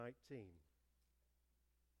19.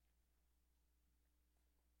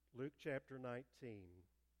 Luke chapter 19.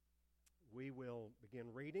 We will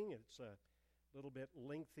begin reading. It's a little bit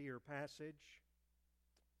lengthier passage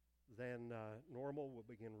than normal. We'll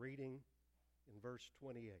begin reading in verse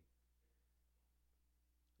 28.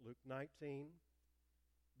 Luke 19,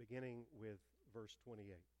 beginning with verse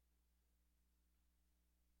 28.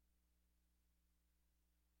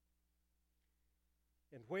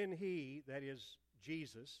 And when he, that is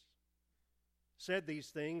Jesus, said these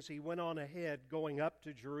things, he went on ahead, going up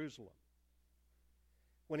to Jerusalem.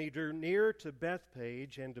 When he drew near to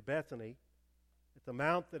Bethphage and to Bethany, at the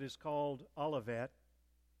mount that is called Olivet,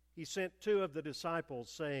 he sent two of the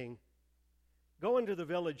disciples, saying, "Go into the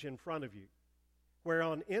village in front of you, where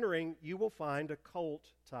on entering you will find a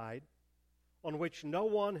colt tied, on which no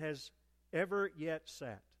one has ever yet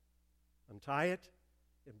sat. Untie it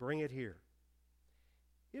and bring it here.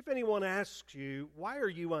 If anyone asks you, 'Why are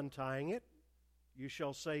you untying it?' you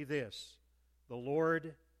shall say this, 'The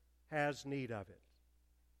Lord has need of it.'"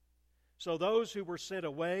 So those who were sent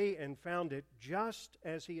away and found it just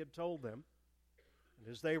as he had told them. And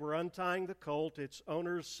as they were untying the colt, its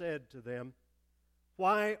owners said to them,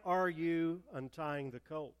 "Why are you untying the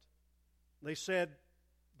colt?" They said,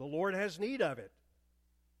 "The Lord has need of it."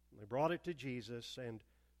 And they brought it to Jesus, and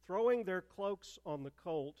throwing their cloaks on the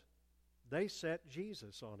colt, they set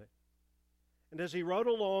Jesus on it. And as he rode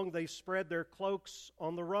along, they spread their cloaks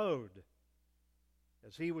on the road.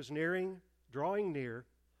 As he was drawing near,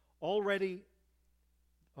 already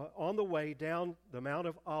on the way down the Mount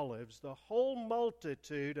of Olives, the whole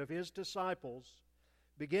multitude of his disciples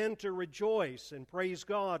began to rejoice and praise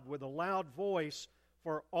God with a loud voice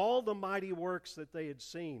for all the mighty works that they had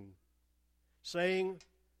seen, saying,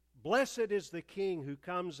 "Blessed is the King who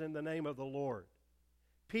comes in the name of the Lord.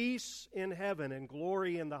 Peace in heaven and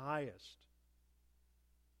glory in the highest."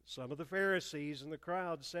 Some of the Pharisees in the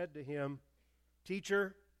crowd said to him,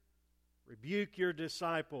 "Teacher, rebuke your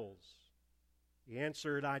disciples." He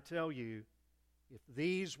answered, "I tell you, if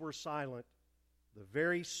these were silent, the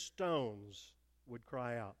very stones would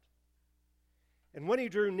cry out." And when he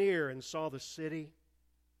drew near and saw the city,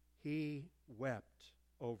 he wept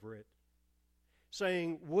over it,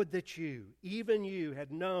 saying, "Would that you, even you,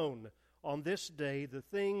 had known on this day the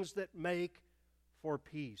things that make for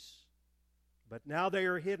peace. But now they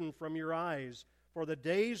are hidden from your eyes, for the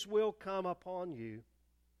days will come upon you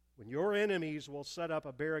when your enemies will set up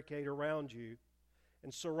a barricade around you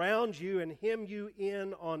and surround you and hem you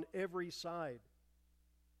in on every side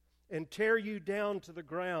and tear you down to the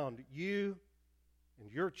ground, you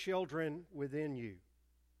and your children within you.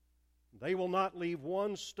 They will not leave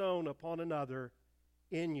one stone upon another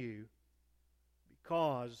in you,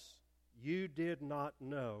 because you did not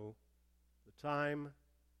know the time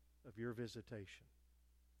of your visitation."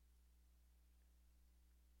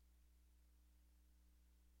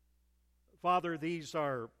 Father, these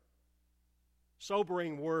are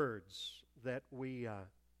sobering words that we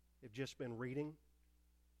have just been reading.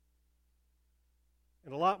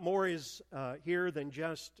 And a lot more is here than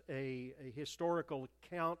just a historical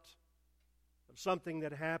account of something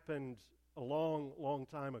that happened a long, long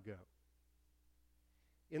time ago.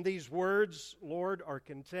 In these words, Lord, are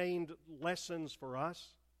contained lessons for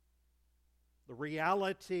us, the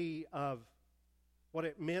reality of what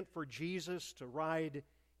it meant for Jesus to ride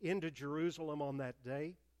into Jerusalem on that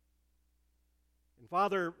day. And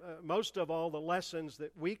Father, most of all, the lessons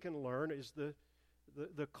that we can learn is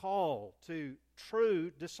the call to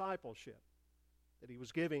true discipleship that he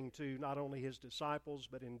was giving to not only his disciples,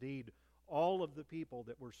 but indeed all of the people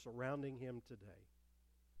that were surrounding him today.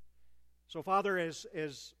 So, Father,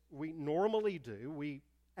 as we normally do, we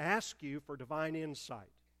ask you for divine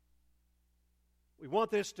insight. We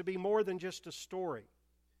want this to be more than just a story.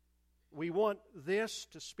 We want this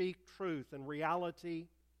to speak truth and reality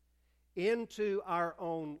into our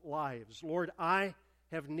own lives. Lord, I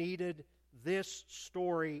have needed this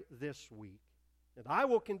story this week, and I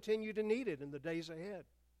will continue to need it in the days ahead.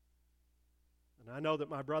 And I know that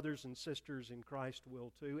my brothers and sisters in Christ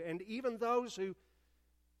will too, and even those who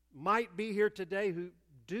might be here today who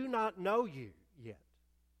do not know you yet.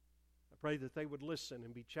 I pray that they would listen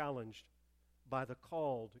and be challenged by the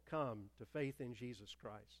call to come to faith in Jesus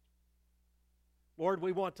Christ. Lord,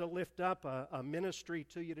 we want to lift up a ministry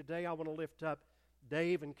to you today. I want to lift up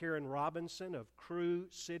Dave and Karen Robinson of Crew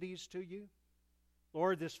Cities to you.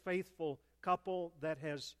 Lord, this faithful couple that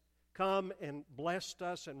has come and blessed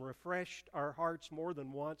us and refreshed our hearts more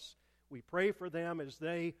than once, we pray for them as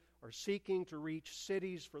they are seeking to reach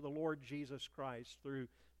cities for the Lord Jesus Christ through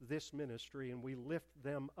this ministry, and we lift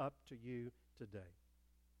them up to you today.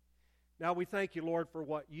 Now we thank you, Lord, for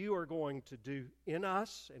what you are going to do in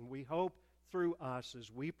us, and we hope through us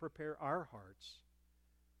as we prepare our hearts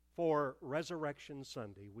for Resurrection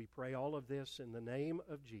Sunday. We pray all of this in the name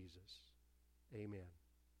of Jesus. Amen.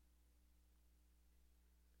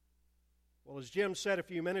 Well, as Jim said a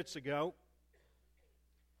few minutes ago,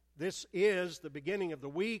 this is the beginning of the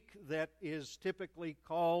week that is typically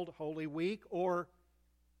called Holy Week or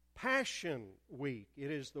Passion Week.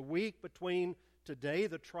 It is the week between today,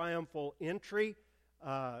 the Triumphal Entry.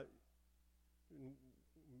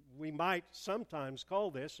 We might sometimes call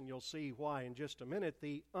this, and you'll see why in just a minute,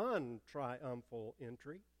 the untriumphal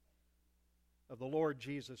entry of the Lord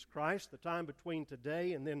Jesus Christ, the time between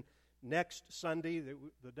today and then next Sunday,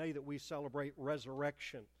 the day that we celebrate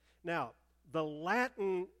resurrection. Now, the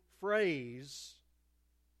Latin phrase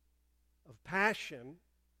of passion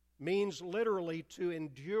means literally to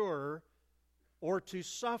endure or to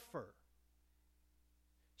suffer.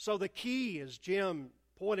 So the key, as Jim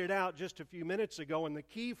pointed out just a few minutes ago, and the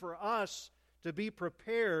key for us to be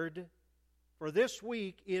prepared for this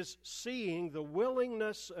week is seeing the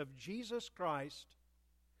willingness of Jesus Christ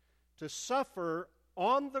to suffer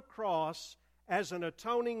on the cross as an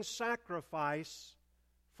atoning sacrifice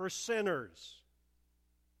for sinners.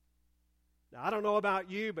 Now, I don't know about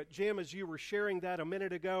you, but Jim, as you were sharing that a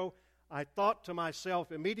minute ago, I thought to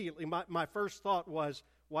myself immediately, my first thought was,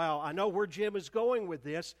 wow, I know where Jim is going with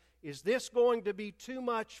this. Is this going to be too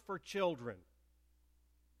much for children?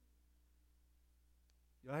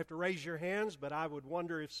 You'll have to raise your hands, but I would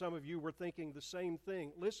wonder if some of you were thinking the same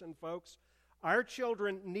thing. Listen, folks, our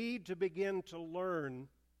children need to begin to learn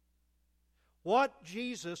what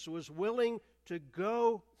Jesus was willing to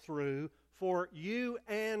go through for you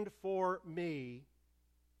and for me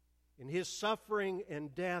in His suffering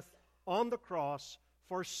and death on the cross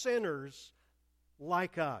for sinners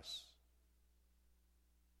like us.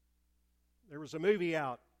 There was a movie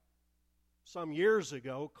out some years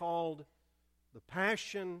ago called The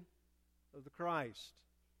Passion of the Christ.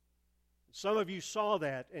 Some of you saw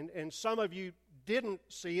that, and some of you didn't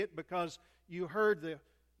see it because you heard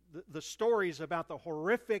the stories about the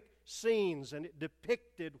horrific scenes, and it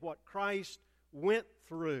depicted what Christ went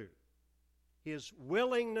through, His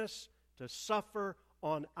willingness to suffer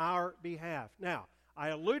on our behalf. Now, I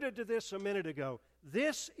alluded to this a minute ago.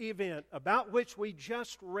 This event about which we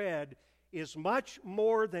just read is much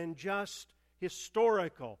more than just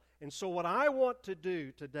historical. And so what I want to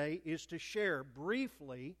do today is to share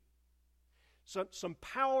briefly some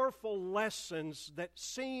powerful lessons that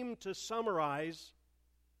seem to summarize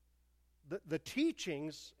the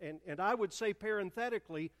teachings, and I would say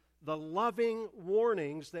parenthetically, the loving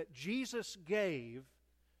warnings that Jesus gave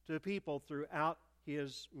to people throughout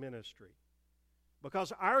His ministry.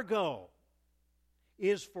 Because our goal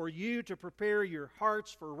is for you to prepare your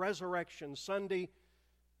hearts for Resurrection Sunday.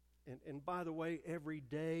 And by the way, every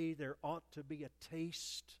day there ought to be a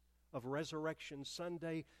taste of Resurrection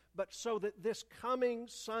Sunday, but so that this coming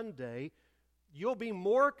Sunday you'll be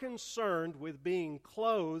more concerned with being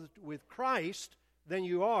clothed with Christ than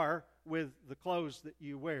you are with the clothes that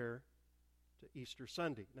you wear to Easter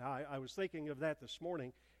Sunday. Now, I was thinking of that this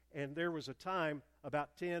morning, and there was a time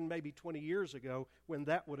about 10, maybe 20 years ago when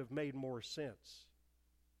that would have made more sense.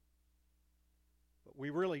 But we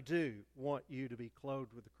really do want you to be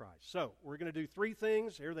clothed with Christ. So, we're going to do three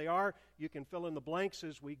things. Here they are. You can fill in the blanks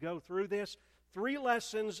as we go through this. 3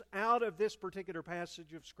 lessons out of this particular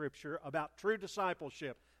passage of Scripture about true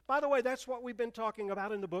discipleship. By the way, that's what we've been talking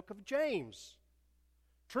about in the book of James.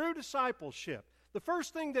 True discipleship. The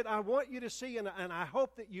first thing that I want you to see, and I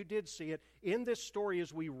hope that you did see it in this story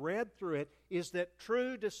as we read through it, is that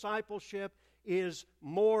true discipleship is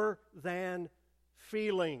more than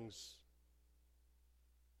feelings.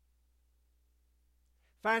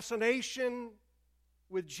 Fascination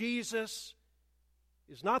with Jesus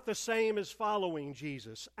is not the same as following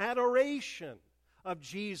Jesus. Adoration of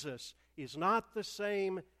Jesus is not the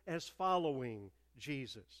same as following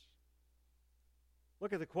Jesus.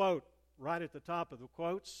 Look at the quote right at the top of the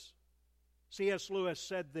quotes. C.S. Lewis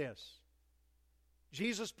said this: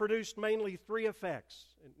 Jesus produced mainly 3 effects,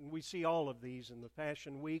 and we see all of these in the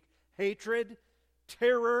Passion Week: hatred,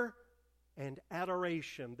 terror, and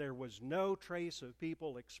adoration. There was no trace of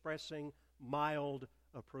people expressing mild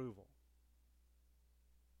approval.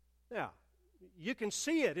 Now, you can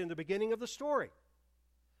see it in the beginning of the story.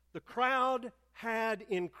 The crowd had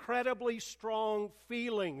incredibly strong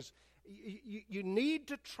feelings. You need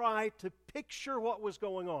to try to picture what was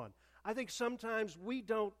going on. I think sometimes we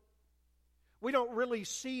don't really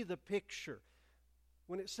see the picture.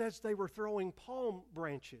 when it says they were throwing palm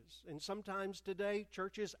branches. And sometimes today,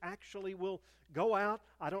 churches actually will go out.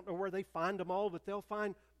 I don't know where they find them all, but they'll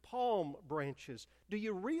find palm branches. Do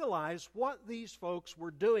you realize what these folks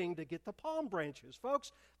were doing to get the palm branches?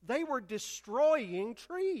 Folks, they were destroying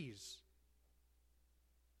trees.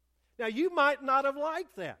 Now, you might not have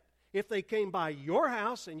liked that. If they came by your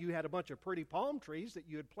house and you had a bunch of pretty palm trees that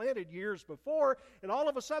you had planted years before, and all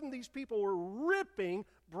of a sudden these people were ripping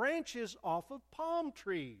branches off of palm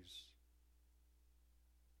trees.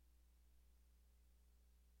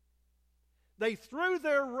 They threw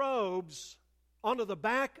their robes onto the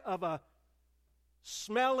back of a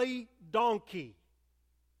smelly donkey.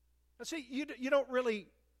 Now, see, you don't really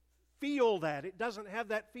feel that. It doesn't have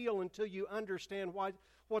that feel until you understand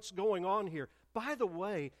what's going on here. By the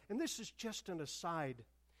way, and this is just an aside,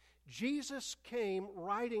 Jesus came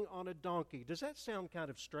riding on a donkey. Does that sound kind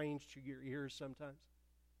of strange to your ears sometimes?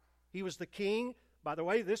 He was the king. By the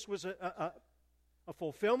way, this was a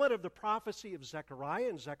fulfillment of the prophecy of Zechariah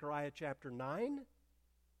in Zechariah chapter 9.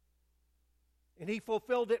 And he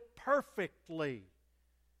fulfilled it perfectly.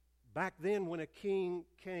 Back then, when a king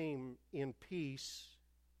came in peace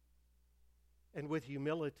and with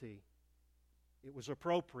humility, it was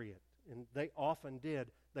appropriate. And they often did.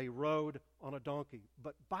 They rode on a donkey.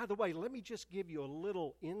 But by the way, let me just give you a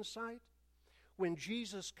little insight. When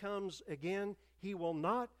Jesus comes again, he will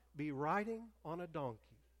not be riding on a donkey.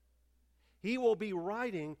 He will be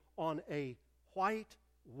riding on a white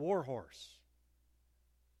war horse.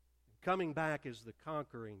 Coming back as the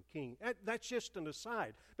conquering king. That's just an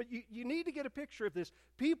aside. But you need to get a picture of this.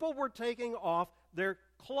 People were taking off their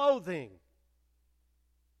clothing.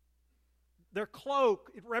 Their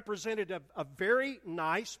cloak, it represented a very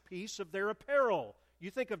nice piece of their apparel.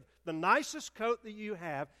 You think of the nicest coat that you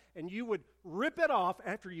have, and you would rip it off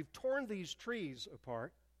after you've torn these trees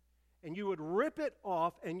apart, and you would rip it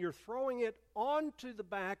off, and you're throwing it onto the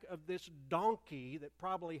back of this donkey that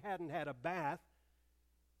probably hadn't had a bath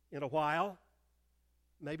in a while,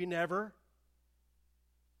 maybe never.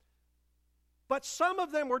 But some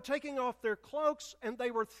of them were taking off their cloaks, and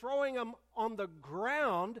they were throwing them on the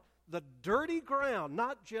ground, the dirty ground,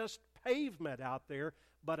 not just pavement out there,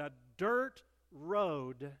 but a dirt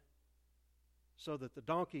road so that the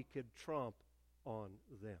donkey could tromp on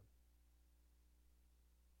them.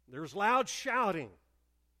 There was loud shouting.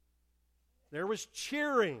 There was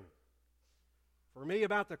cheering. For me,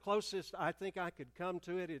 about the closest I think I could come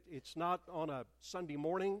to it, it's not on a Sunday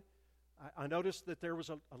morning. I noticed that there was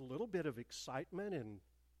a little bit of excitement and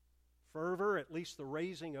fervor, at least the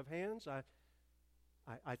raising of hands.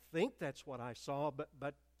 I think that's what I saw,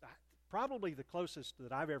 but probably the closest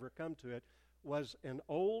that I've ever come to it was an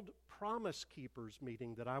old Promise Keepers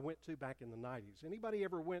meeting that I went to back in the 90s. Anybody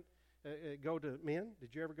ever go to men?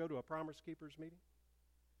 Did you ever go to a Promise Keepers meeting?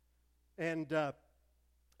 And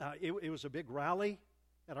it was a big rally,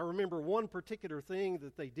 and I remember one particular thing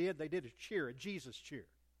that they did a cheer, a Jesus cheer.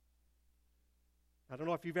 I don't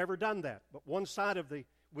know if you've ever done that, but one side of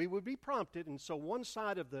we would be prompted, and so one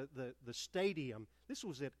side of the stadium, this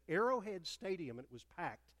was at Arrowhead Stadium, and it was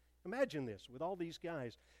packed. Imagine this, with all these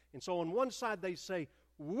guys. And so on one side they say,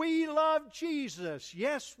 "We love Jesus."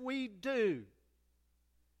 Yes, we do.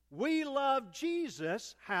 "We love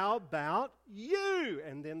Jesus. How about you?"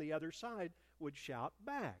 And then the other side would shout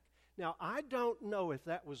back. Now, I don't know if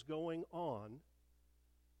that was going on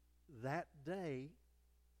that day,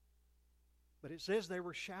 but it says they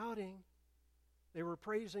were shouting. They were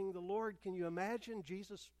praising the Lord. Can you imagine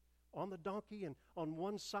Jesus on the donkey, and on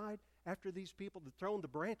one side, after these people had thrown the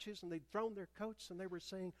branches and they'd thrown their coats, and they were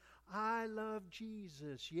saying, "I love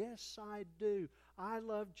Jesus. Yes, I do. I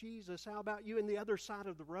love Jesus. How about you?" And the other side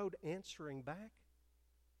of the road answering back.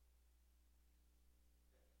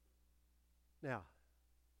 Now,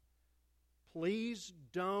 please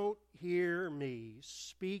don't hear me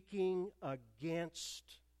speaking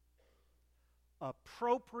against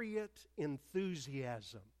appropriate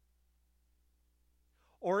enthusiasm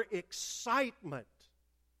or excitement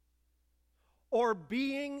or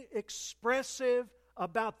being expressive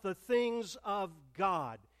about the things of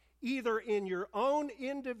God, either in your own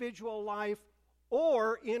individual life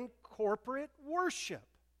or in corporate worship.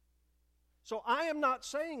 So I am not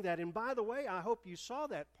saying that. And by the way, I hope you saw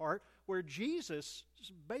that part where Jesus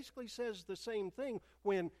basically says the same thing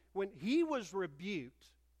when he was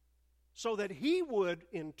rebuked, so that he would,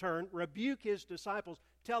 in turn, rebuke his disciples.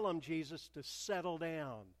 Tell them, Jesus, to settle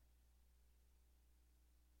down.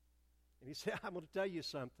 And he said, "I'm going to tell you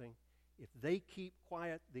something. If they keep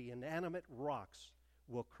quiet, the inanimate rocks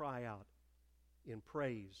will cry out." in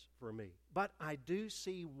praise for me. But I do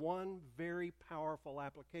see one very powerful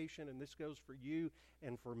application, and this goes for you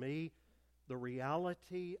and for me. The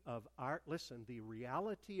reality of the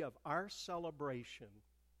reality of our celebration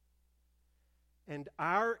and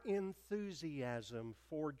our enthusiasm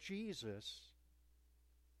for Jesus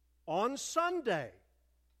on Sunday.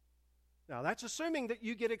 Now, that's assuming that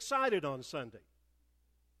you get excited on Sunday.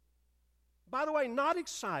 By the way, not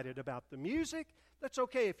excited about the music. That's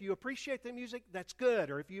okay. If you appreciate the music, that's good.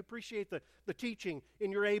 Or if you appreciate the teaching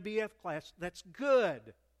in your ABF class, that's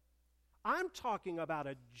good. I'm talking about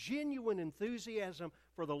a genuine enthusiasm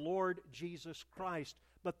for the Lord Jesus Christ.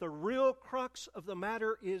 But the real crux of the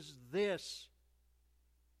matter is this: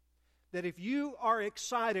 that if you are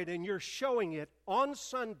excited and you're showing it on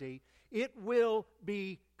Sunday, it will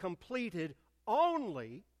be completed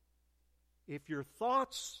only if your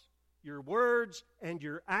thoughts, your words, and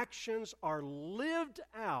your actions are lived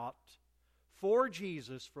out for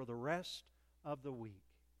Jesus for the rest of the week.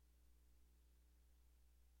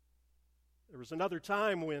 There was another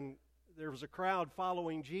time when there was a crowd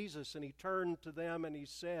following Jesus, and he turned to them and he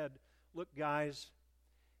said, "Look, guys,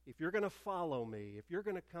 if you're going to follow me, if you're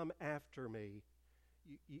going to come after me,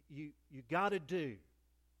 you got to do,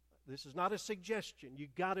 this is not a suggestion, you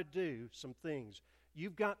got to do some things.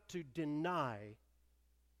 You've got to deny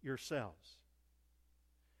yourselves.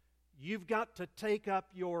 You've got to take up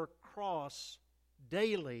your cross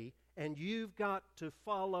daily, and you've got to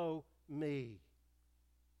follow me."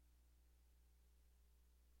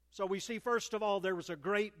 So we see, first of all, there was a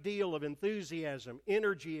great deal of enthusiasm,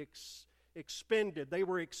 energy expended. They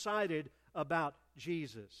were excited about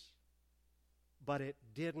Jesus. But it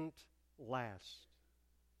didn't last.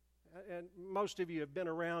 And most of you have been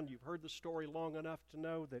around, you've heard the story long enough to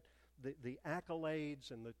know that the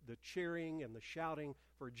accolades and the cheering and the shouting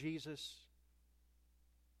for Jesus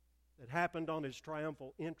that happened on his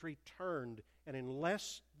triumphal entry turned, and in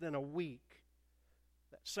less than a week,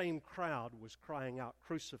 that same crowd was crying out,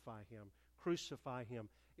 "Crucify him, crucify him.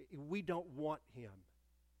 We don't want him."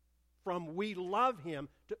 From "we love him"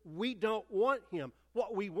 to "we don't want him."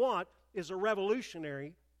 What we want is a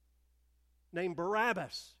revolutionary named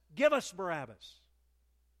Barabbas. Give us Barabbas.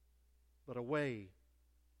 But away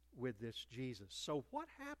with this Jesus. So what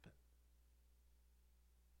happened?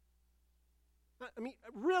 I mean,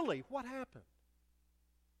 really, what happened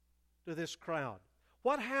to this crowd?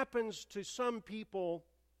 What happens to some people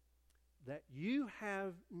that you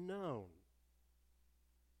have known?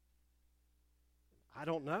 I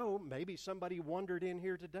don't know. Maybe somebody wandered in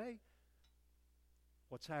here today.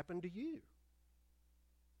 What's happened to you?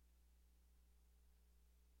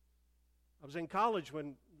 I was in college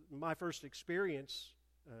when my first experience,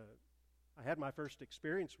 I had my first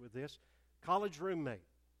experience with this, college roommate.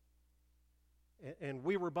 And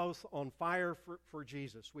we were both on fire for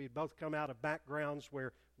Jesus. We had both come out of backgrounds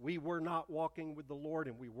where we were not walking with the Lord,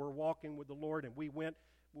 and we were walking with the Lord, and we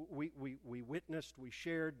witnessed, we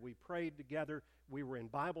shared, we prayed together, we were in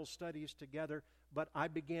Bible studies together, but I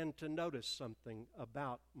began to notice something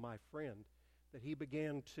about my friend, that he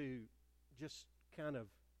began to just kind of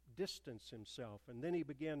distance himself, and then he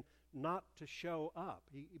began not to show up.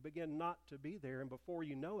 He began not to be there, and before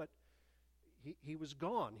you know it, he was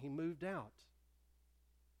gone. He moved out.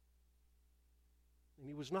 And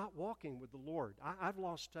he was not walking with the Lord. I've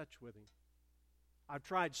lost touch with him. I've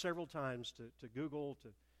tried several times to Google, to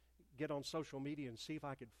get on social media and see if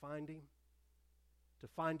I could find him, to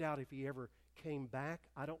find out if he ever came back.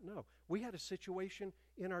 I don't know. We had a situation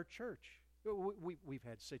in our church. We've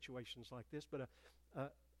had situations like this, but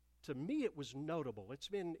to me it was notable. It's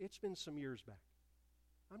been some years back.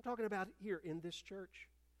 I'm talking about here in this church,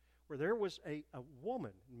 where there was a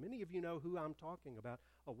woman, and many of you know who I'm talking about,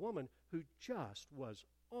 a woman who just was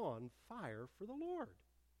on fire for the Lord.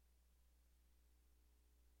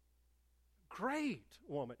 Great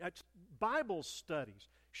woman. That's Bible studies,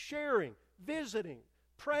 sharing, visiting,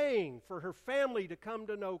 praying for her family to come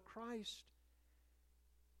to know Christ.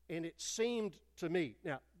 And it seemed to me,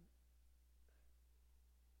 now,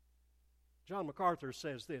 John MacArthur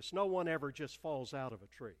says this: no one ever just falls out of a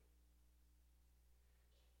tree.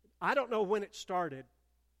 I don't know when it started,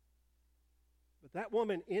 but that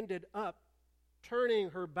woman ended up turning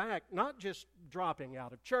her back, not just dropping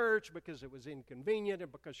out of church because it was inconvenient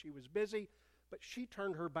and because she was busy, but she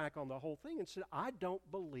turned her back on the whole thing and said, "I don't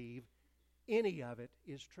believe any of it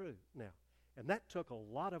is true now." And that took a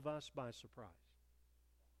lot of us by surprise.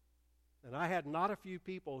 And I had not a few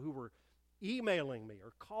people who were emailing me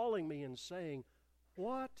or calling me and saying,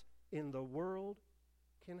 "What in the world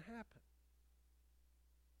can happen?"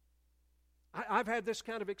 I've had this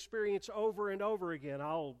kind of experience over and over again.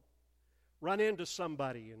 I'll run into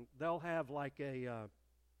somebody and they'll have like a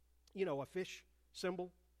fish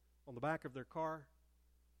symbol on the back of their car.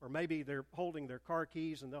 Or maybe they're holding their car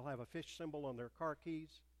keys and they'll have a fish symbol on their car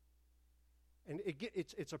keys. And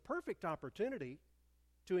it's a perfect opportunity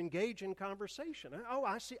to engage in conversation. Oh,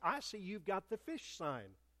 I see you've got the fish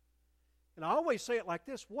sign. And I always say it like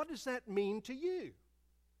this: what does that mean to you?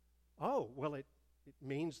 Oh, well, it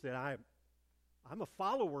means that I'm a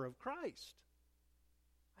follower of Christ.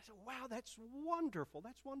 I said, wow, that's wonderful.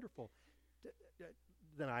 That's wonderful.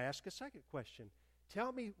 Then I ask a second question.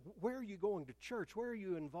 Tell me, where are you going to church? Where are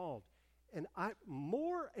you involved? And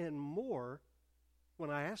more and more, when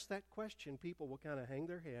I ask that question, people will kind of hang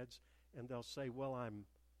their heads and they'll say, well, I'm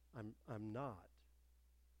not.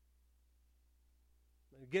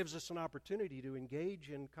 It gives us an opportunity to engage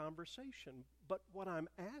in conversation. But what I'm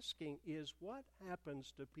asking is, what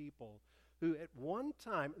happens to people who at one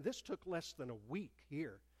time, this took less than a week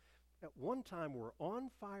here, at one time were on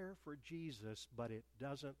fire for Jesus, but it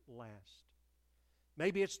doesn't last.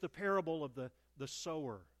 Maybe it's the parable of the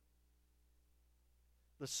sower,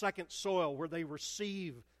 the second soil, where they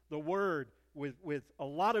receive the word with a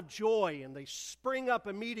lot of joy and they spring up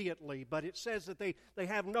immediately, but it says that they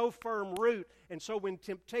have no firm root, and so when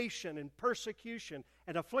temptation and persecution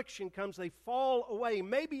and affliction comes, they fall away.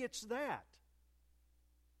 Maybe it's that.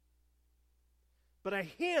 But a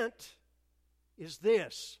hint is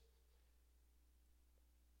this,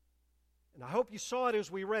 and I hope you saw it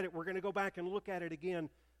as we read it. We're going to go back and look at it again.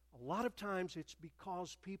 A lot of times it's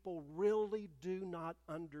because people really do not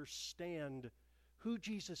understand who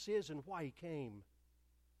Jesus is and why He came.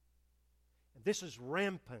 And this is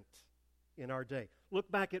rampant in our day.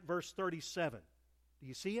 Look back at verse 37. Do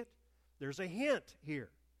you see it? There's a hint here.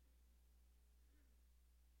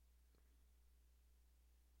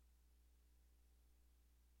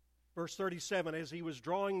 Verse 37, as He was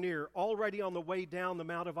drawing near, already on the way down the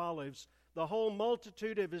Mount of Olives, the whole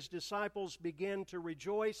multitude of His disciples began to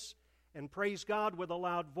rejoice and praise God with a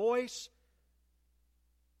loud voice.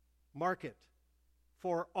 Mark it.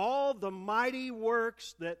 For all the mighty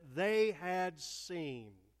works that they had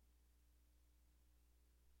seen.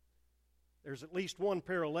 There's at least one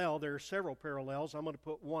parallel. There are several parallels. I'm going to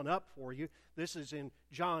put one up for you. This is in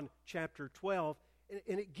John chapter 12,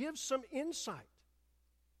 and it gives some insight.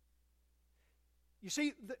 You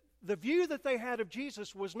see, the view that they had of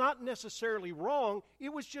Jesus was not necessarily wrong.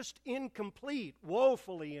 It was just incomplete,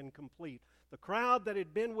 woefully incomplete. The crowd that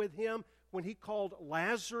had been with Him when He called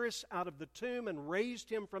Lazarus out of the tomb and raised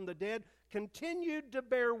him from the dead continued to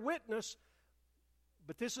bear witness.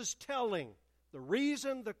 But this is telling. The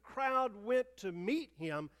reason the crowd went to meet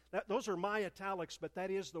Him, those are my italics, but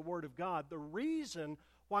that is the Word of God. The reason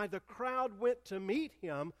why the crowd went to meet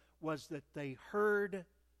Him was that they heard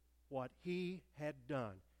what He had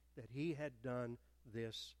done, that He had done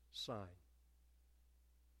this sign.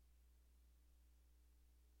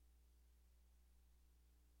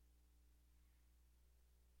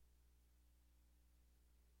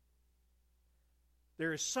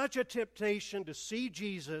 There is such a temptation to see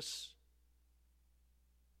Jesus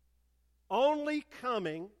only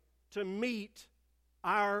coming to meet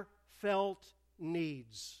our felt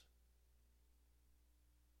needs.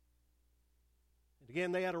 And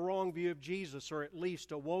again, they had a wrong view of Jesus, or at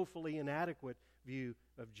least a woefully inadequate view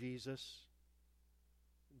of Jesus.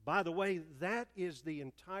 By the way, that is the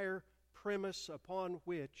entire premise upon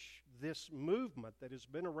which this movement that has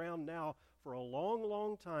been around now for a long,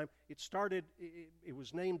 long time, it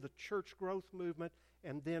was named the Church Growth Movement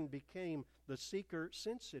and then became the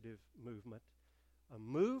Seeker-Sensitive Movement. A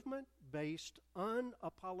movement based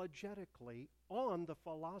unapologetically on the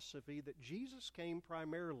philosophy that Jesus came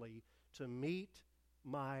primarily to meet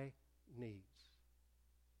my needs.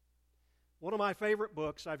 One of my favorite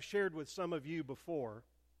books I've shared with some of you before.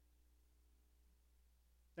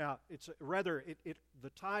 Now, the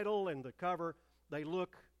title and the cover, they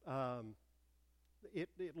look,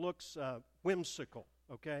 it looks whimsical,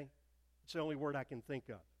 okay? It's the only word I can think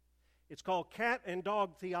of. It's called Cat and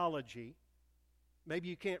Dog Theology. Maybe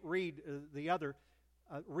you can't read the other.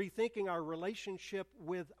 Rethinking Our Relationship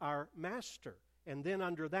with Our Master. And then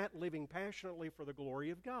under that, Living Passionately for the Glory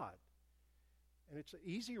of God. And it's an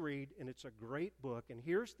easy read, and it's a great book. And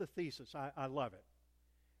here's the thesis. I love it.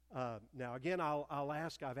 Now, again, I'll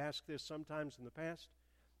ask, I've asked this sometimes in the past,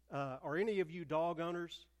 are any of you dog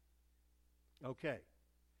owners? Okay.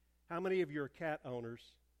 How many of you are cat owners?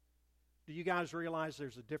 Do you guys realize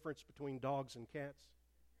there's a difference between dogs and cats?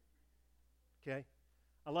 Okay.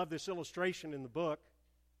 I love this illustration in the book.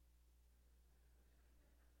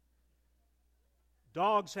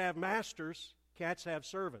 Dogs have masters, cats have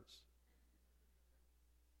servants.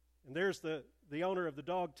 And there's the owner of the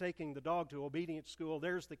dog taking the dog to obedience school.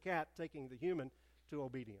 There's the cat taking the human to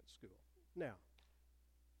obedience school. Now,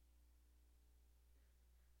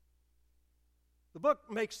 the book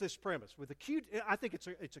makes this premise with a cute, I think it's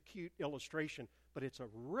a cute illustration, but it's a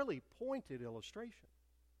really pointed illustration.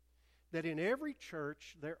 That in every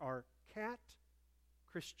church there are cat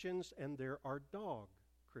Christians and there are dog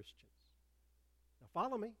Christians. Now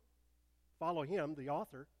follow me. Follow him, the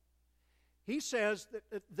author. He says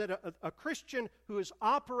that a Christian who is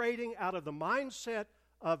operating out of the mindset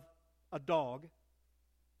of a dog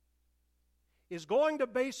is going to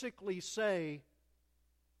basically say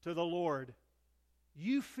to the Lord,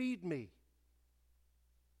 you feed me.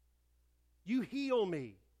 You heal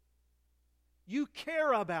me. You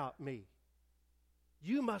care about me.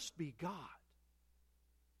 You must be God.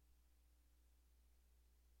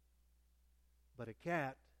 But a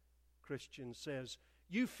cat Christian says,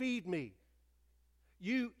 you feed me.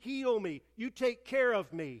 You heal me. You take care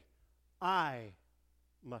of me. I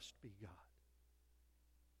must be God.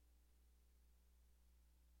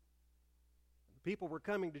 The people were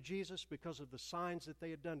coming to Jesus because of the signs that they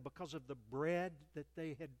had done, because of the bread that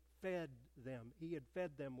they had fed them, He had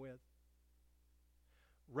fed them with,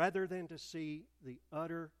 rather than to see the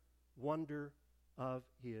utter wonder of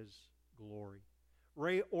His glory.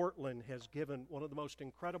 Ray Ortlund has given one of the most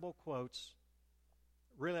incredible quotes.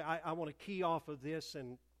 Really, I want to key off of this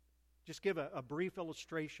and just give a brief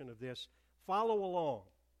illustration of this. Follow along.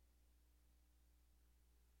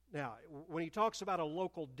 Now, when he talks about a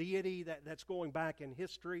local deity, that's going back in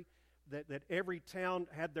history, that every town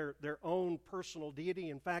had their own personal deity.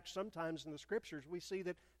 In fact, sometimes in the Scriptures we see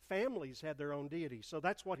that families had their own deity. So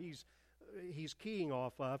that's what he's keying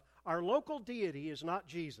off of. Our local deity is not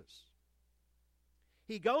Jesus.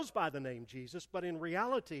 He goes by the name Jesus, but in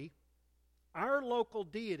reality, our local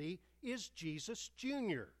deity is Jesus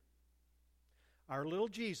Jr. Our little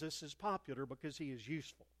Jesus is popular because He is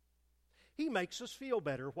useful. He makes us feel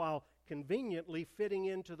better while conveniently fitting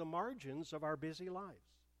into the margins of our busy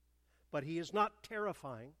lives. But He is not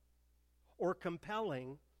terrifying or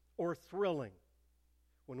compelling or thrilling.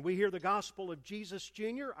 When we hear the gospel of Jesus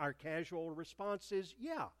Jr., our casual response is,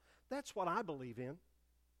 yeah, that's what I believe in.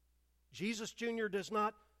 Jesus Jr. does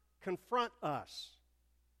not confront us,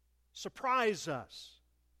 surprise us,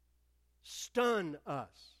 stun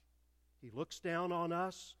us. He looks down on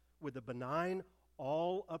us with a benign,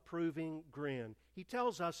 all-approving grin. He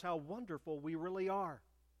tells us how wonderful we really are,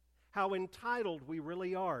 how entitled we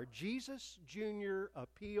really are. Jesus Jr.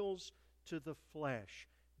 appeals to the flesh.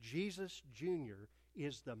 Jesus Jr.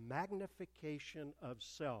 is the magnification of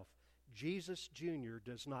self. Jesus Jr.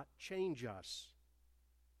 does not change us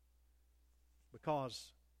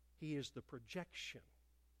because He is the projection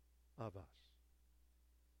of us.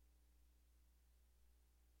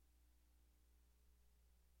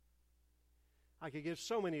 I could give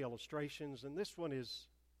so many illustrations, and this one it's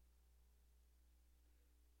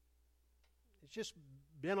just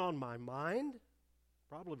been on my mind,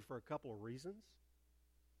 probably for a couple of reasons.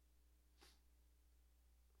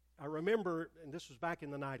 I remember, and this was back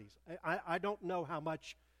in the 90s, I don't know how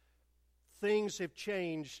much things have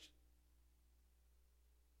changed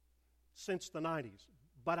since the 90s,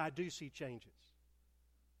 but I do see changes.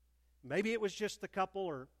 Maybe it was just the couple,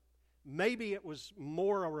 or maybe it was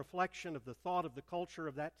more a reflection of the thought of the culture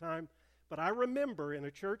of that time. But I remember in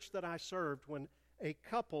a church that I served when a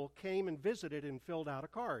couple came and visited and filled out a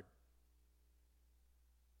card.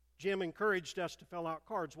 Jim encouraged us to fill out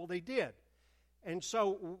cards. Well, they did. And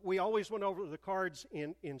so we always went over the cards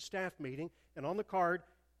in staff meeting, and on the card,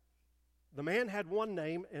 the man had one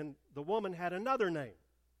name and the woman had another name.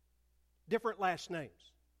 Different last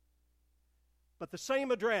names, but the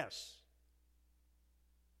same address.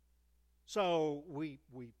 So we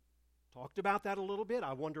talked about that a little bit.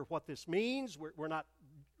 I wonder what this means. We're not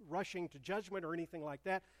rushing to judgment or anything like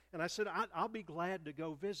that. And I said, I'll be glad to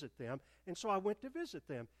go visit them. And so I went to visit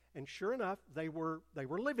them. And sure enough, they were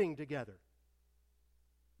living together.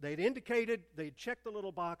 They'd indicated, they'd checked the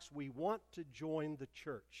little box, we want to join the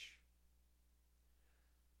church.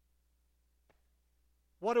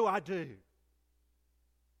 What do I do?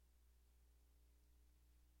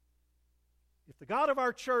 If the God of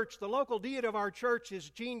our church, the local deity of our church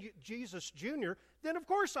is Jesus Jr., then of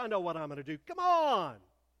course I know what I'm going to do. Come on!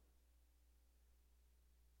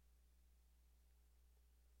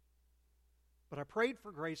 But I prayed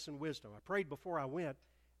for grace and wisdom. I prayed before I went,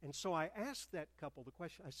 and so I asked that couple the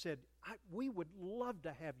question. I said, we would love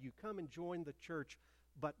to have you come and join the church,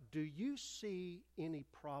 but do you see any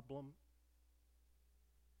problem?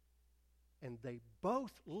 And they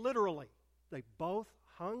both, literally,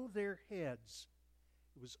 hung their heads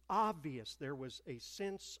It was obvious there was a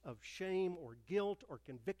sense of shame or guilt or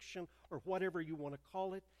conviction or whatever you want to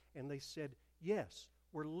call it. And they said, yes,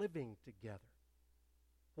 we're living together.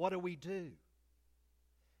 What do we do?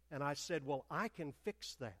 And I said, well, I can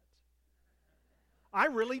fix that. I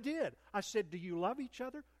really did. I said, do you love each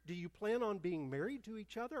other? Do you plan on being married to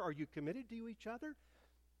each other? Are you committed to each other?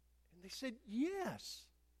 And they said, yes.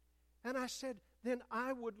 And I said, then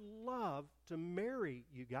I would love to marry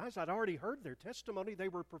you guys. I'd already heard their testimony. They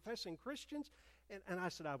were professing Christians. And I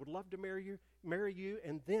said, I would love to marry you.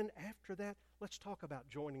 And then after that, let's talk about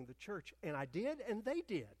joining the church. And I did, and they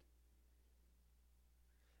did.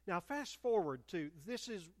 Now, fast forward to, this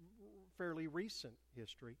is fairly recent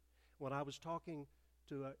history, when I was talking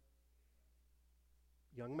to a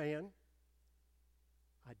young man,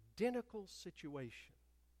 identical situation.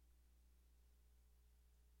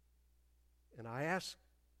 And I asked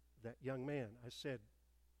that young man, I said,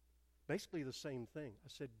 basically the same thing. I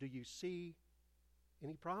said, do you see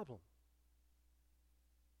any problem?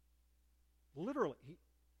 Literally,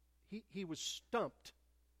 he was stumped.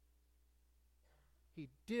 He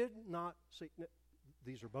did not see.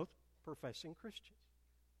 These are both professing Christians.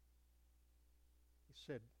 He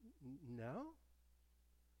said, no.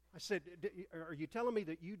 I said, are you telling me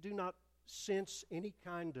that you do not sense any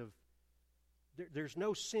kind of, there's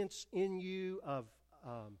no sense in you of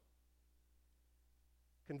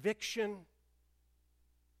conviction? I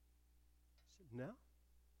said, no.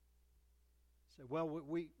 I said, well,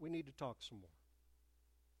 we need to talk some more.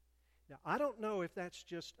 Now, I don't know if that's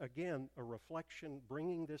just, again, a reflection,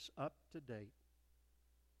 bringing this up to date,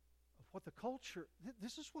 of what the culture,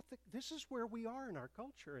 this is where we are in our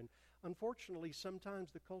culture. And unfortunately,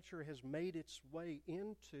 sometimes the culture has made its way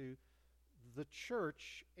into the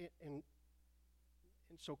church, and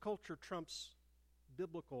so culture trumps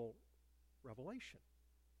biblical revelation.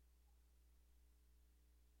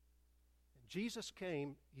 And Jesus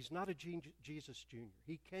came, he's not a Jesus Jr.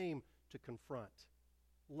 He came to confront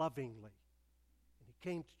lovingly, and he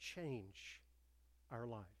came to change our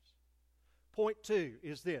lives. Point 2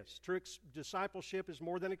 is this: true discipleship is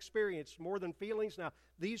more than experience, more than feelings. Now,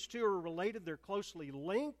 these two are related, they're closely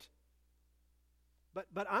linked.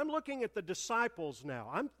 But I'm looking at the disciples now.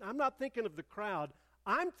 I'm not thinking of the crowd.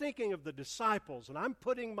 I'm thinking of the disciples, and I'm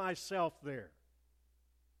putting myself there.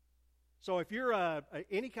 So if you're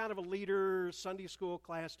any kind of a leader, Sunday school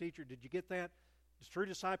class teacher, did you get that? True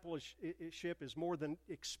discipleship is more than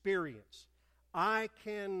experience. I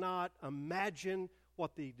cannot imagine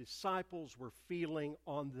what the disciples were feeling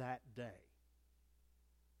on that day.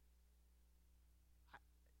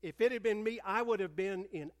 If it had been me, I would have been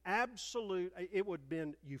in absolute, it would have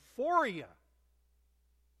been euphoria.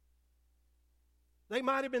 They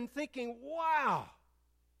might have been thinking, wow,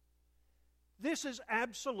 this is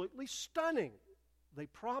absolutely stunning. They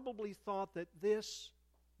probably thought that this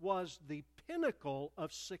was the pinnacle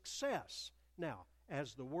of success. Now,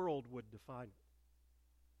 as the world would define it.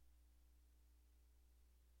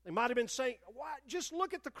 They might have been saying, what? Just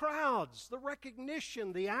look at the crowds, the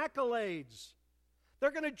recognition, the accolades. They're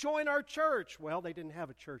going to join our church. Well, they didn't have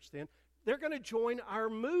a church then. They're going to join our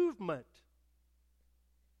movement.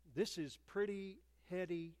 This is pretty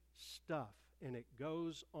heady stuff, and it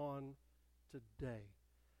goes on today.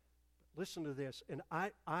 Listen to this, and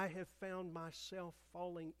I have found myself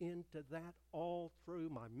falling into that all through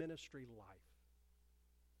my ministry life.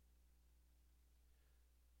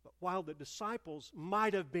 But while the disciples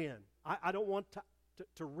might have been, I don't want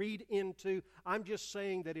to read into, I'm just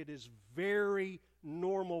saying that it is very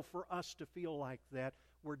normal for us to feel like that.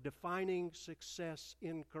 We're defining success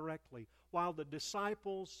incorrectly. While the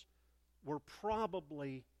disciples were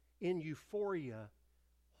probably in euphoria,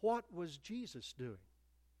 what was Jesus doing?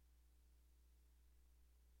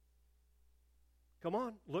 Come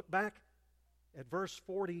on, look back at verse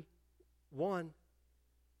 41.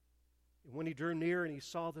 When he drew near and he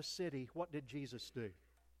saw the city, what did Jesus do?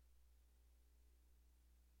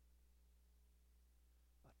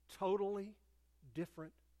 A totally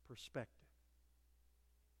different perspective.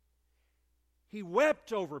 He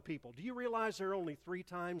wept over people. Do you realize there are only 3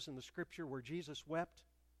 times in the Scripture where Jesus wept?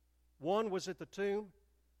 One was at the tomb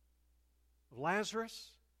of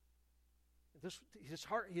Lazarus. His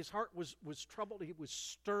heart was troubled. He was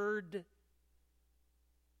stirred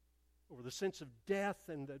over the sense of death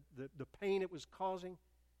and the pain it was causing.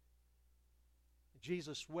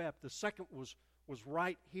 Jesus wept. The second was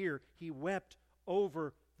right here. He wept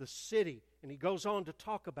over the city. And he goes on to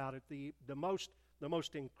talk about it. The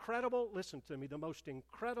most incredible, listen to me, the most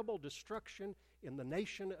incredible destruction in the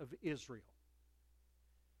nation of Israel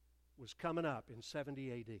was coming up in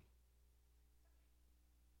 70 A.D.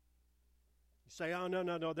 You say, oh,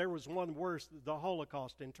 no, there was one worse, the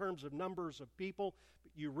Holocaust. In terms of numbers of people,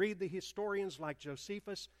 you read the historians like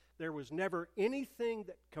Josephus, there was never anything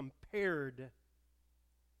that compared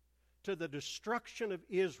to the destruction of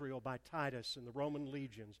Israel by Titus and the Roman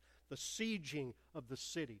legions, the sieging of the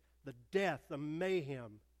city, the death, the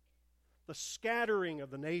mayhem, the scattering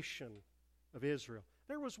of the nation of Israel.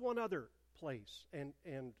 There was one other place, and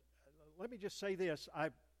let me just say this. I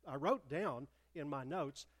wrote down in my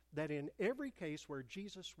notes that in every case where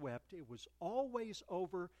Jesus wept, it was always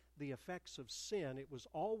over the effects of sin. It was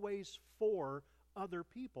always for other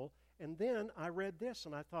people. And then I read this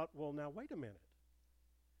and I thought, well, now wait a minute.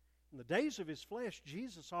 In the days of his flesh,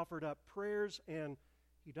 Jesus offered up prayers, and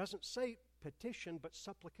he doesn't say petition, but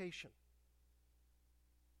supplication,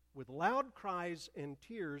 with loud cries and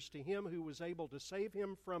tears to him who was able to save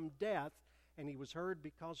him from death, and he was heard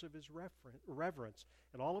because of his reverence.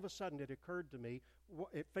 And all of a sudden it occurred to me,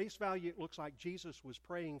 at face value it looks like Jesus was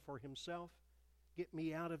praying for himself. Get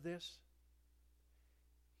me out of this.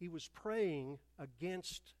 He was praying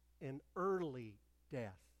against an early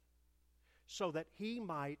death so that he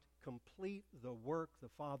might complete the work the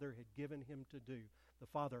Father had given him to do. The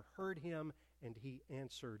Father heard him and he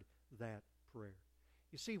answered that prayer.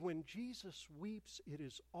 You see, when Jesus weeps, it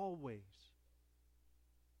is always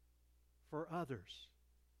for others.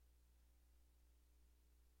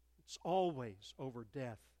 It's always over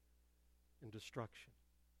death and destruction.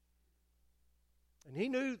 And he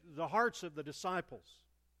knew the hearts of the disciples.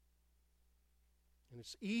 And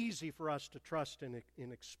it's easy for us to trust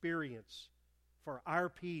in experience for our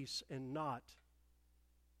peace and not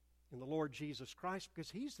in the Lord Jesus Christ, because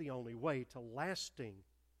he's the only way to lasting,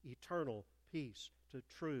 eternal peace, to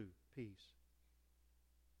true peace.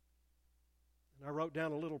 And I wrote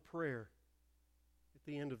down a little prayer at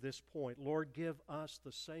the end of this point. Lord, give us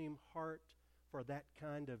the same heart for that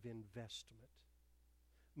kind of investment.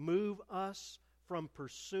 Move us from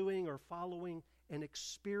pursuing or following an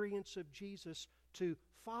experience of Jesus to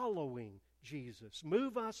following Jesus.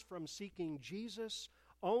 Move us from seeking Jesus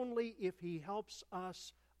only if he helps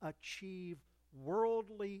us achieve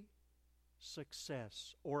worldly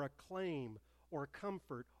success or acclaim or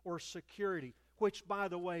comfort or security, which, by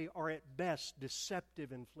the way, are at best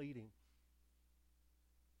deceptive and fleeting.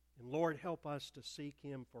 And Lord, help us to seek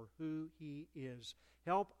him for who he is.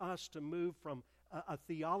 Help us to move from a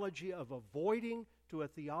theology of avoiding to a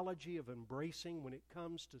theology of embracing when it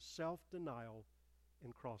comes to self-denial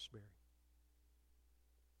and cross-bearing.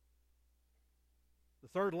 The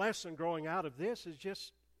third lesson growing out of this is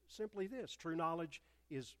just simply this. True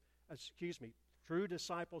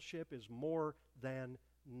discipleship is more than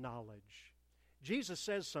knowledge. Jesus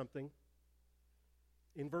says something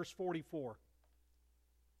in verse 44,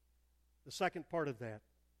 the second part of that.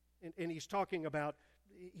 And he's talking about,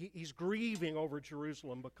 he's grieving over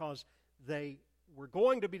Jerusalem because they were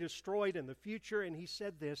going to be destroyed in the future. And he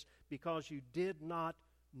said this, because you did not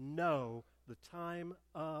know the time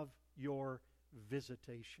of your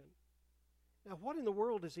visitation. Now, what in the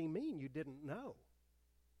world does he mean you didn't know?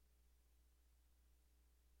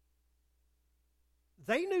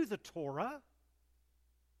 They knew the Torah.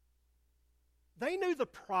 They knew the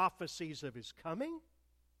prophecies of his coming.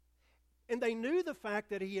 And they knew the fact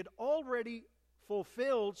that he had already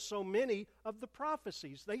fulfilled so many of the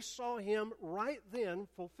prophecies. They saw him right then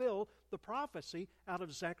fulfill the prophecy out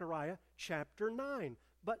of Zechariah chapter 9.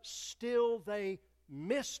 But still they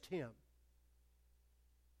missed him.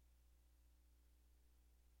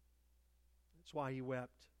 That's why he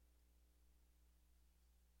wept.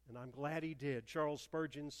 And I'm glad he did. Charles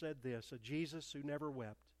Spurgeon said this, a Jesus who never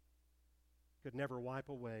wept could never wipe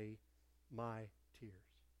away my tears.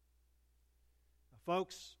 Now,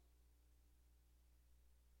 folks,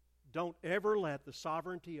 don't ever let the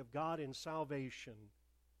sovereignty of God in salvation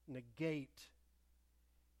negate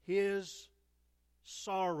his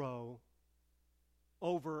sorrow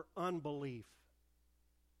over unbelief.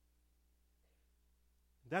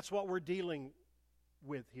 That's what we're dealing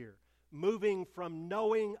with here. Moving from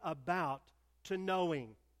knowing about to knowing.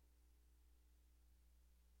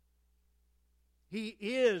 He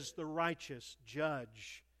is the righteous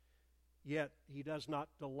judge, yet he does not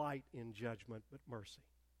delight in judgment but mercy.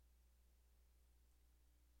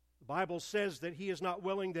 The Bible says that he is not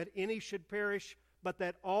willing that any should perish, but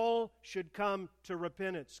that all should come to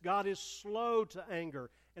repentance. God is slow to anger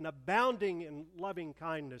and abounding in loving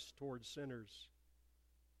kindness towards sinners.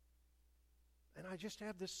 And I just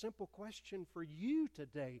have this simple question for you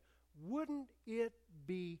today. Wouldn't it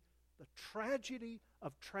be the tragedy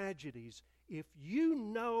of tragedies if you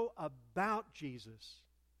know about Jesus,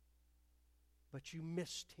 but you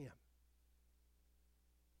missed him?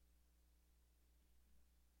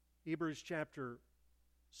 Hebrews chapter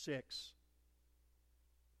 6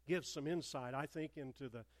 gives some insight, I think, into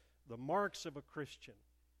the marks of a Christian.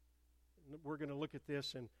 We're going to look at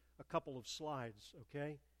this in a couple of slides,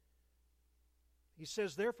 okay? He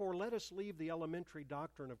says, "Therefore, let us leave the elementary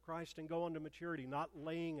doctrine of Christ and go on to maturity, not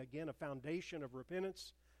laying again a foundation of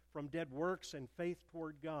repentance from dead works and faith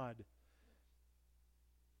toward God."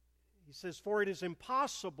 He says, "For it is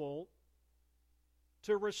impossible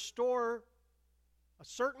to restore a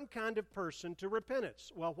certain kind of person to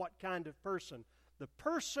repentance." Well, what kind of person? The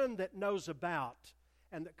person that knows about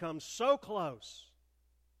and that comes so close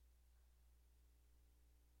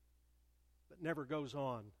but never goes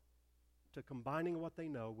on to combining what they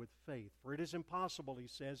know with faith. For it is impossible, he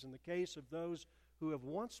says, in the case of those who have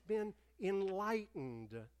once been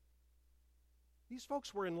enlightened. These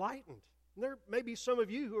folks were enlightened. And there may be some of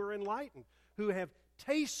you who are enlightened, who have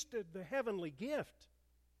tasted the heavenly gift,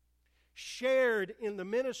 shared in the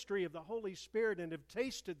ministry of the Holy Spirit, and have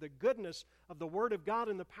tasted the goodness of the Word of God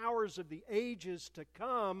and the powers of the ages to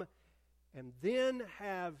come, and then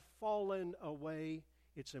have fallen away.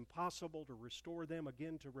 It's impossible to restore them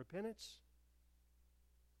again to repentance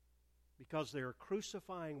because they are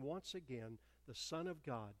crucifying once again the Son of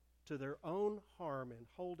God to their own harm and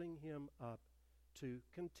holding Him up to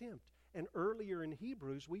contempt. And earlier in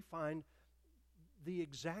Hebrews, we find the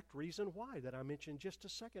exact reason why that I mentioned just a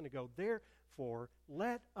second ago. Therefore,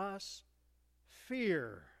 let us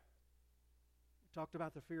fear. We talked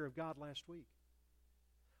about the fear of God last week.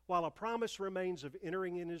 While a promise remains of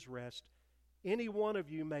entering in His rest, any one of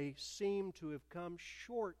you may seem to have come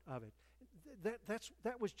short of it.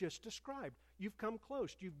 That was just described. You've come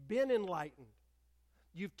close. You've been enlightened.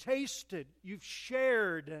 You've tasted. You've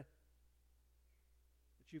shared. But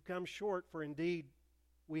you've come short, for indeed,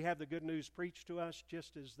 we have the good news preached to us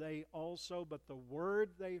just as they also, but the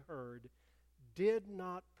word they heard did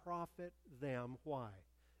not profit them. Why?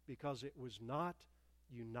 Because it was not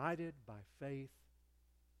united by faith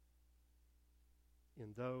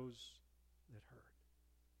in those that heard.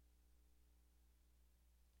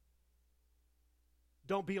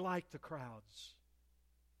 Don't be like the crowds.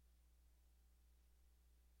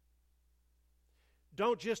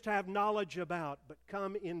 Don't just have knowledge about, but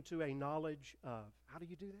come into a knowledge of. How do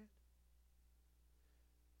you do that?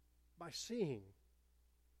 By seeing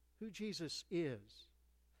who Jesus is,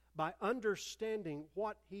 by understanding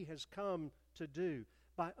what He has come to do,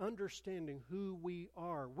 by understanding who we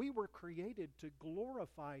are. We were created to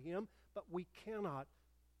glorify Him, but we cannot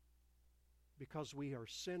because we are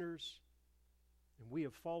sinners and we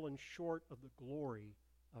have fallen short of the glory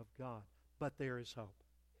of God. But there is hope.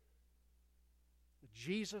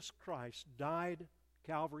 Jesus Christ died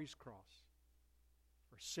Calvary's cross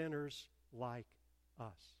for sinners like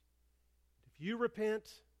us. If you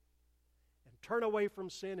repent and turn away from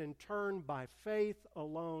sin and turn by faith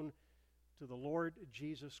alone to the Lord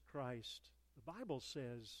Jesus Christ, the Bible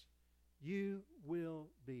says you will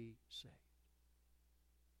be saved.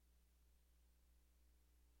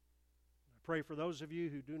 I pray for those of you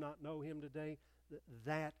who do not know Him today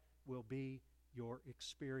that will be your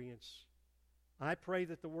experience. I pray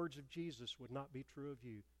that the words of Jesus would not be true of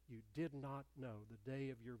you. You did not know the day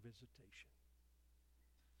of your visitation.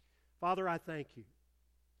 Father, I thank you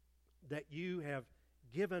that you have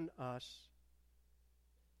given us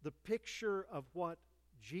the picture of what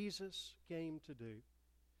Jesus came to do,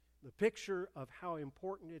 the picture of how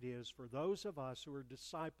important it is for those of us who are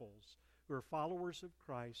disciples, who are followers of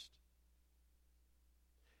Christ,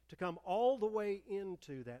 to come all the way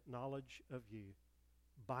into that knowledge of you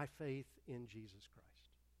by faith in Jesus Christ.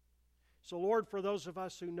 So, Lord, for those of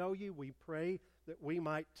us who know you, we pray that we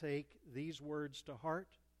might take these words to heart.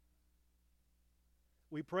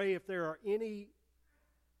 We pray if there are any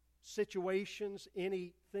situations,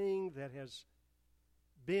 anything that has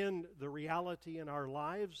been the reality in our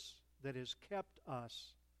lives that has kept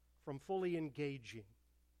us from fully engaging,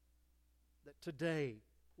 that today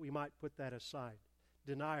we might put that aside,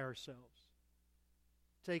 deny ourselves,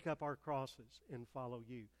 take up our crosses, and follow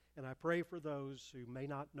you. And I pray for those who may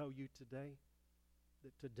not know you today,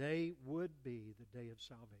 that today would be the day of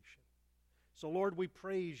salvation. So, Lord, we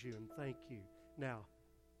praise you and thank you. Now,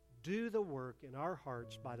 do the work in our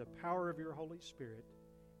hearts by the power of your Holy Spirit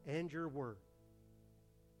and your word,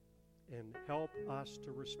 and help us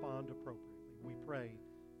to respond appropriately. We pray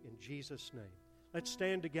in Jesus' name. Let's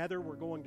stand together. We're going to